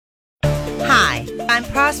Hi, I'm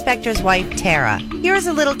Prospector's wife, Tara. Here's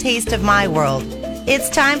a little taste of my world. It's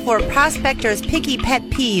time for Prospector's Picky Pet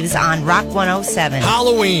Peeves on Rock 107.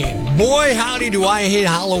 Halloween. Boy, howdy do I hate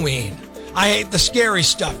Halloween. I hate the scary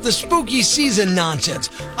stuff, the spooky season nonsense.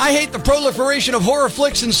 I hate the proliferation of horror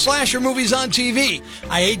flicks and slasher movies on TV.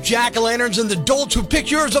 I hate jack-o'-lanterns and the dolts who pick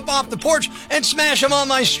yours up off the porch and smash them on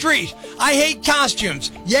my street. I hate costumes.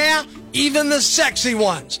 Yeah, even the sexy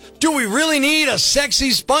ones. Do we really need a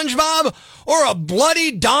sexy SpongeBob or a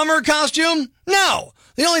bloody Dahmer costume? No.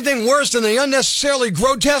 The only thing worse than the unnecessarily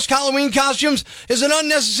grotesque Halloween costumes is an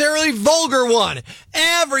unnecessarily vulgar one.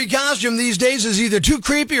 Every costume these days is either too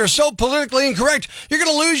creepy or so politically incorrect, you're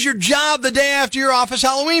going to lose your job the day after your office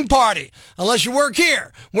Halloween party. Unless you work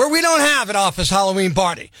here, where we don't have an office Halloween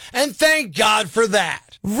party. And thank God for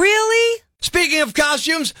that. Really? Speaking of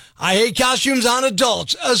costumes, I hate costumes on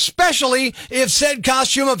adults, especially if said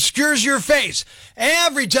costume obscures your face.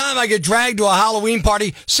 Every time I get dragged to a Halloween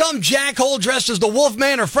party, some jackhole dressed as the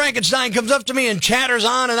Wolfman or Frankenstein comes up to me and chatters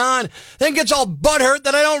on, then gets all butthurt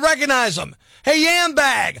that I don't recognize them. Hey,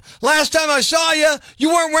 Yambag, last time I saw you, you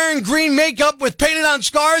weren't wearing green makeup with painted on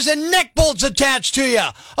scars and neck bolts attached to you.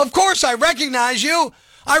 Of course I recognize you.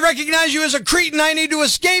 I recognize you as a cretin I need to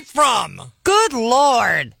escape from. Good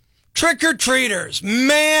Lord. Trick-or-treaters.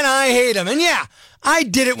 Man, I hate them. And yeah, I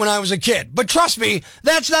did it when I was a kid. But trust me,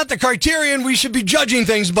 that's not the criterion we should be judging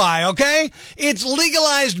things by, okay? It's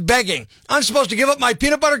legalized begging. I'm supposed to give up my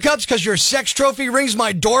peanut butter cups because your sex trophy rings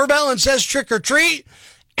my doorbell and says trick-or-treat?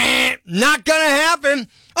 Not gonna happen.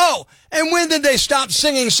 Oh, and when did they stop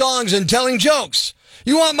singing songs and telling jokes?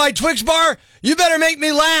 You want my Twix bar? You better make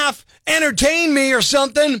me laugh, entertain me or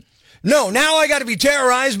something. No, now I got to be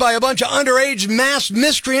terrorized by a bunch of underage masked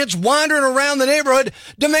miscreants wandering around the neighborhood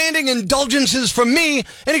demanding indulgences from me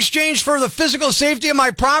in exchange for the physical safety of my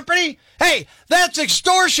property? Hey, that's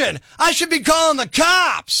extortion. I should be calling the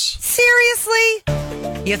cops.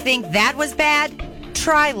 Seriously? You think that was bad?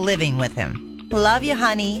 Try living with him. Love you,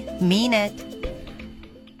 honey. Mean it.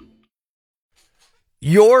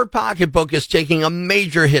 Your pocketbook is taking a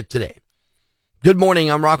major hit today. Good morning,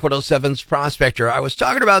 I'm Rock 107's Prospector. I was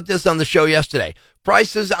talking about this on the show yesterday.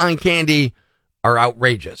 Prices on candy are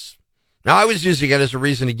outrageous. Now, I was using it as a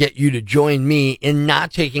reason to get you to join me in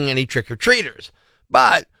not taking any trick-or-treaters.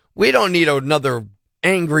 But we don't need another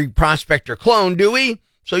angry Prospector clone, do we?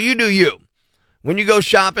 So you do you. When you go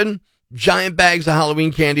shopping, giant bags of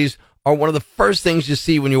Halloween candies are one of the first things you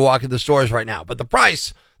see when you walk in the stores right now. But the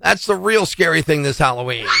price, that's the real scary thing this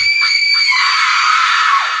Halloween.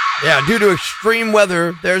 Yeah, due to extreme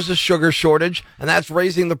weather, there's a sugar shortage, and that's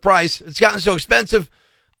raising the price. It's gotten so expensive,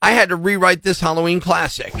 I had to rewrite this Halloween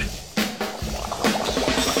classic.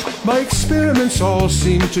 My experiments all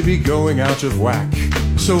seem to be going out of whack,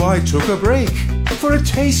 so I took a break for a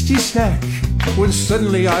tasty snack. When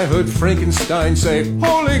suddenly I heard Frankenstein say,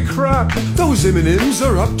 "Holy crap, those M&Ms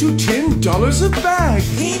are up to $10 a bag."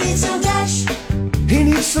 He needs some cash. He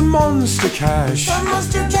needs some monster cash. Some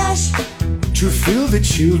monster cash. To fill the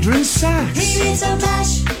children's sacks. He needs some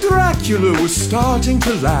cash. Dracula was starting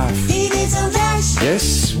to laugh. He needs some cash.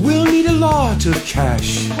 Yes, we'll need a lot of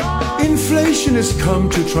cash. Inflation has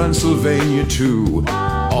come to Transylvania too.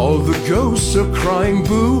 All the ghosts are crying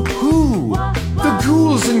boo-hoo. The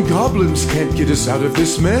ghouls and goblins can't get us out of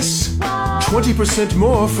this mess. 20%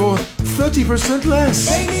 more for 30% less.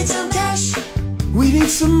 They need some cash. We need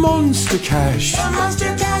some monster cash. Some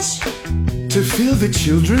monster cash. To fill the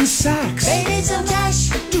children's sacks. They need some cash.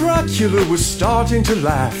 Dracula was starting to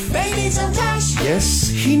laugh. They need some cash. Yes,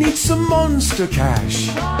 he needs some monster cash.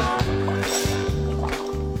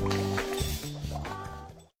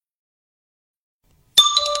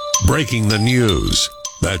 Breaking the news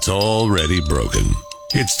that's already broken.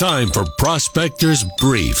 It's time for Prospector's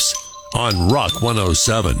Briefs on Rock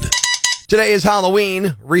 107. Today is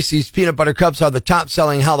Halloween. Reese's Peanut Butter Cups are the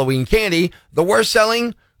top-selling Halloween candy. The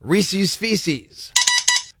worst-selling, Reese's Feces.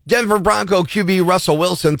 Denver Bronco QB Russell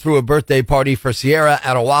Wilson threw a birthday party for Sierra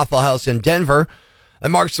at a Waffle House in Denver. It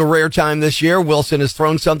marks the rare time this year Wilson has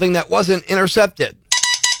thrown something that wasn't intercepted.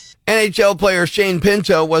 NHL player Shane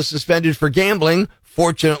Pinto was suspended for gambling.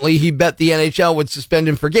 Fortunately, he bet the NHL would suspend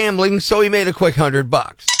him for gambling, so he made a quick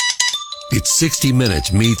 $100. It's 60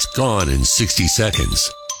 Minutes meets Gone in 60 Seconds.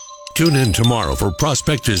 Tune in tomorrow for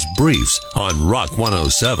Prospector's Briefs on Rock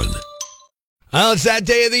 107. Well, it's that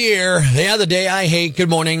day of the year. Yeah, the day I hate. Good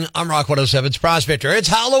morning. I'm Rock 107's Prospector. It's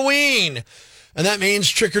Halloween. And that means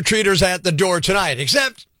trick-or-treaters at the door tonight.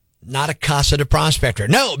 Except not a Casa de Prospector.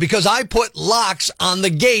 No, because I put locks on the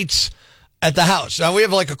gates at the house. Now, we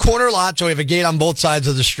have like a corner lot, so we have a gate on both sides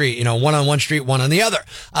of the street. You know, one on one street, one on the other.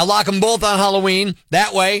 I lock them both on Halloween.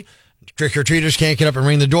 That way, Trick-or-treaters can't get up and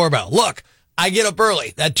ring the doorbell. Look, I get up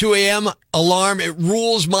early. That 2 a.m. alarm, it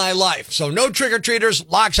rules my life. So no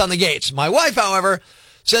trick-or-treaters, locks on the gates. My wife, however,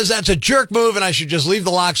 says that's a jerk move and I should just leave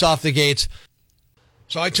the locks off the gates.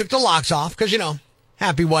 So I took the locks off because,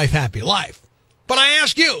 happy wife, happy life. But I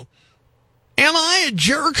ask you, am I a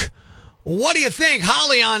jerk? What do you think?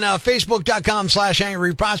 Holly on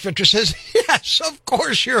Facebook.com/Angry Prospector says, yes, of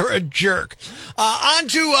course you're a jerk. On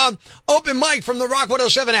to Open Mike from the Rock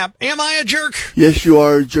 107 app. Am I a jerk? Yes, you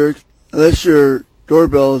are a jerk. Unless your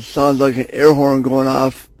doorbell sounds like an air horn going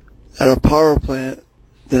off at a power plant,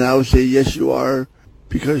 then I would say yes, you are.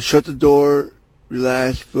 Because shut the door,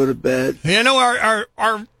 relax, go to bed.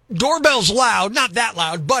 Our doorbell's loud, not that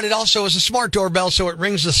loud, but it also is a smart doorbell, so it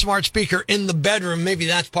rings the smart speaker in the bedroom. Maybe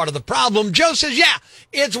that's part of the problem. Joe says, yeah,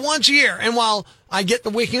 it's once a year. And while I get the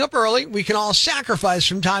waking up early, we can all sacrifice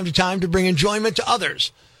from time to time to bring enjoyment to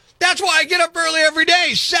others. That's why I get up early every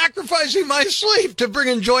day, sacrificing my sleep to bring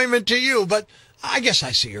enjoyment to you. But I guess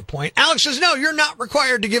I see your point. Alex says, no, you're not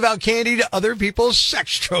required to give out candy to other people's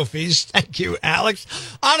sex trophies. Thank you, Alex.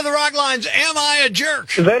 On to the Rock lines. Am I a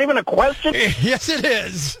jerk? Is that even a question? Yes, it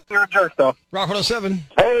is. You're a jerk, though. Rock 107.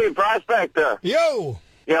 Hey, Prospector. Yo,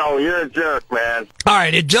 you're a jerk, man. All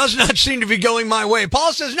right, it does not seem to be going my way.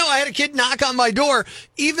 Paul says, no, I had a kid knock on my door,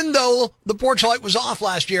 even though the porch light was off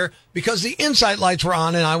last year because the inside lights were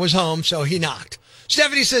on and I was home, so he knocked.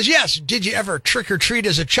 Stephanie says, yes, did you ever trick-or-treat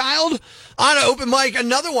as a child? On to Open Mic,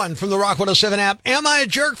 another one from the Rock 107 app. Am I a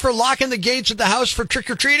jerk for locking the gates at the house for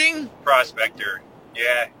trick-or-treating? Prospector,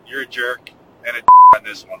 yeah, you're a jerk and a on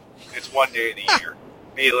this one. It's one day of the year.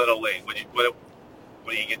 Be a little late. What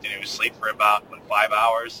do you get to do? Sleep for about 5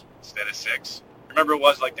 hours instead of 6? Remember what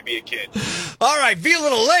it was like to be a kid. All right, be a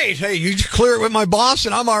little late. Hey, you clear it with my boss,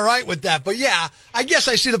 and I'm all right with that. But yeah, I guess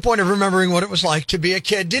I see the point of remembering what it was like to be a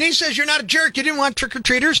kid. Denise says you're not a jerk. You didn't want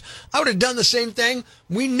trick-or-treaters. I would have done the same thing.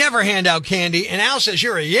 We never hand out candy. And Al says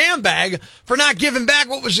you're a yam bag for not giving back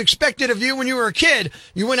what was expected of you when you were a kid.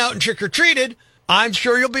 You went out and trick-or-treated. I'm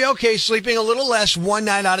sure you'll be okay sleeping a little less one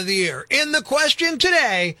night out of the year. In the question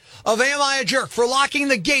today of am I a jerk for locking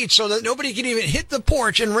the gate so that nobody can even hit the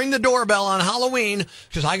porch and ring the doorbell on Halloween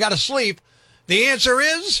because I got to sleep, the answer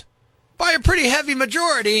is, by a pretty heavy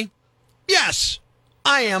majority, yes,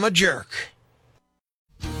 I am a jerk.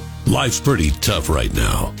 Life's pretty tough right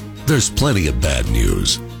now. There's plenty of bad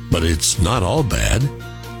news, but it's not all bad.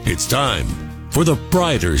 It's time for the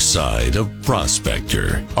brighter side of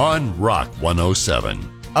Prospector on Rock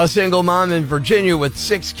 107. A single mom in Virginia with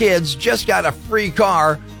 6 kids just got a free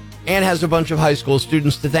car and has a bunch of high school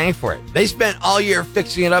students to thank for it. They spent all year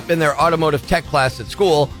fixing it up in their automotive tech class at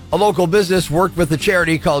school. A local business worked with a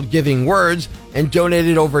charity called Giving Words and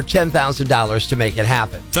donated over $10,000 to make it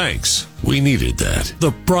happen. Thanks. We needed that.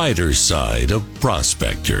 The brighter side of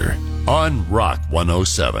Prospector on Rock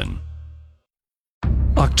 107.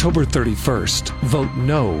 October 31st, vote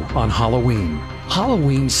no on Halloween.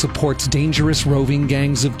 Halloween supports dangerous roving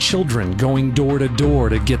gangs of children going door to door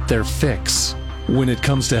to get their fix. When it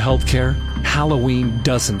comes to healthcare, Halloween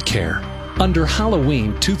doesn't care. Under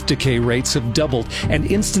Halloween, tooth decay rates have doubled and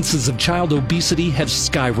instances of child obesity have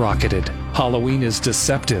skyrocketed. Halloween is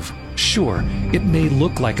deceptive. Sure, it may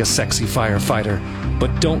look like a sexy firefighter,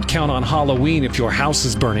 but don't count on Halloween if your house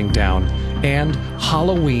is burning down. And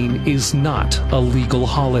Halloween is not a legal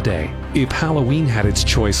holiday. If Halloween had its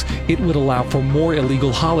choice, it would allow for more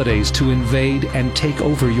illegal holidays to invade and take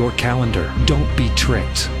over your calendar. Don't be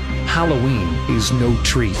tricked. Halloween is no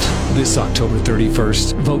treat. This October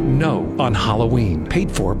 31st, vote no on Halloween. Paid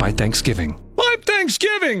for by Thanksgiving. I'm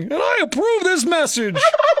Thanksgiving, and I approve this message.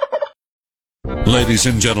 Ladies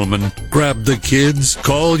and gentlemen, grab the kids,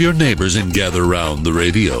 call your neighbors, and gather round the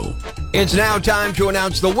radio. It's now time to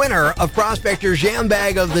announce the winner of Prospector's Yam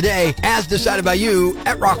Bag of the Day, as decided by you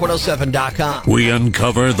at rock107.com. We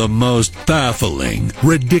uncover the most baffling,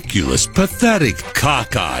 ridiculous, pathetic,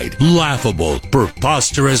 cockeyed, laughable,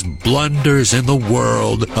 preposterous blunders in the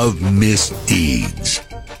world of misdeeds.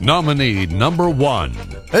 Nominee number 1.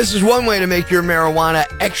 This is one way to make your marijuana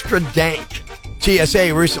extra dank.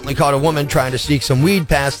 TSA recently caught a woman trying to sneak some weed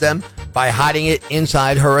past them by hiding it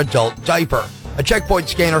inside her adult diaper. A checkpoint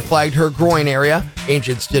scanner flagged her groin area.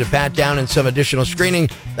 Agents did a pat-down and some additional screening.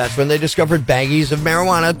 That's when they discovered baggies of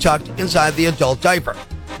marijuana tucked inside the adult diaper.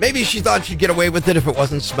 Maybe she thought she'd get away with it if it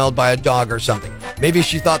wasn't smelled by a dog or something. Maybe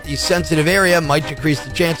she thought the sensitive area might decrease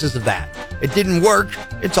the chances of that. It didn't work.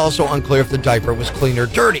 It's also unclear if the diaper was clean or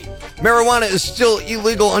dirty. Marijuana is still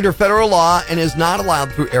illegal under federal law and is not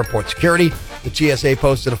allowed through airport security. The TSA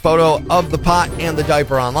posted a photo of the pot and the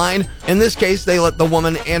diaper online. In this case, they let the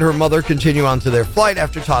woman and her mother continue on to their flight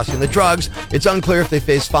after tossing the drugs. It's unclear if they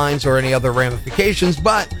face fines or any other ramifications,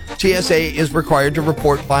 but TSA is required to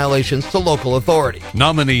report violations to local authorities.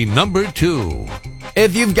 Nominee number 2.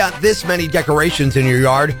 If you've got this many decorations in your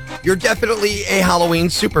yard, you're definitely a Halloween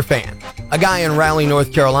superfan. A guy in Raleigh,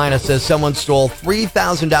 North Carolina says someone stole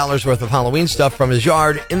 $3,000 worth of Halloween stuff from his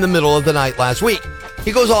yard in the middle of the night last week.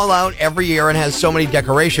 He goes all out every year and has so many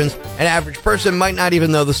decorations, an average person might not even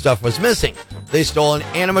know the stuff was missing. They stole an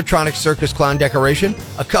animatronic circus clown decoration,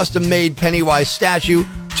 a custom-made Pennywise statue,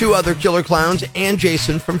 2 other killer clowns, and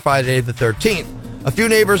Jason from Friday the 13th. A few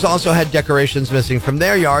neighbors also had decorations missing from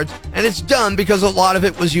their yards, and it's done because a lot of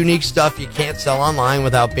it was unique stuff you can't sell online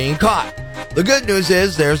without being caught. The good news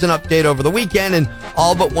is there's an update over the weekend, and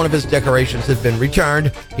all but one of his decorations has been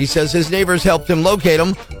returned. He says his neighbors helped him locate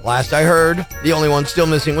them. Last I heard, the only one still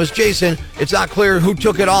missing was Jason. It's not clear who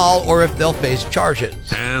took it all or if they'll face charges.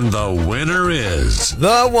 And the winner is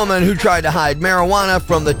the woman who tried to hide marijuana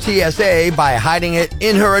from the TSA by hiding it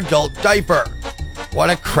in her adult diaper. What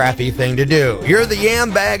a crappy thing to do. You're the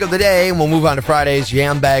Yam Bag of the Day, and we'll move on to Friday's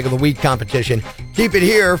Yam Bag of the Week competition. Keep it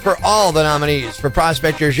here for all the nominees for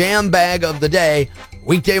Prospector's Yam Bag of the Day,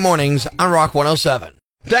 weekday mornings on Rock 107.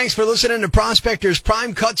 Thanks for listening to Prospector's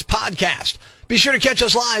Prime Cuts podcast. Be sure to catch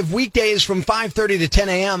us live weekdays from 5:30 to 10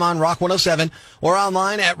 a.m. on Rock 107 or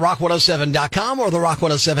online at rock107.com or the Rock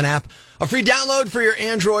 107 app, a free download for your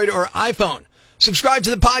Android or iPhone. Subscribe to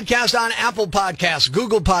the podcast on Apple Podcasts,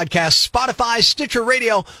 Google Podcasts, Spotify, Stitcher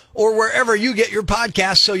Radio, or wherever you get your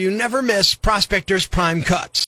podcasts so you never miss Prospector's Prime Cuts.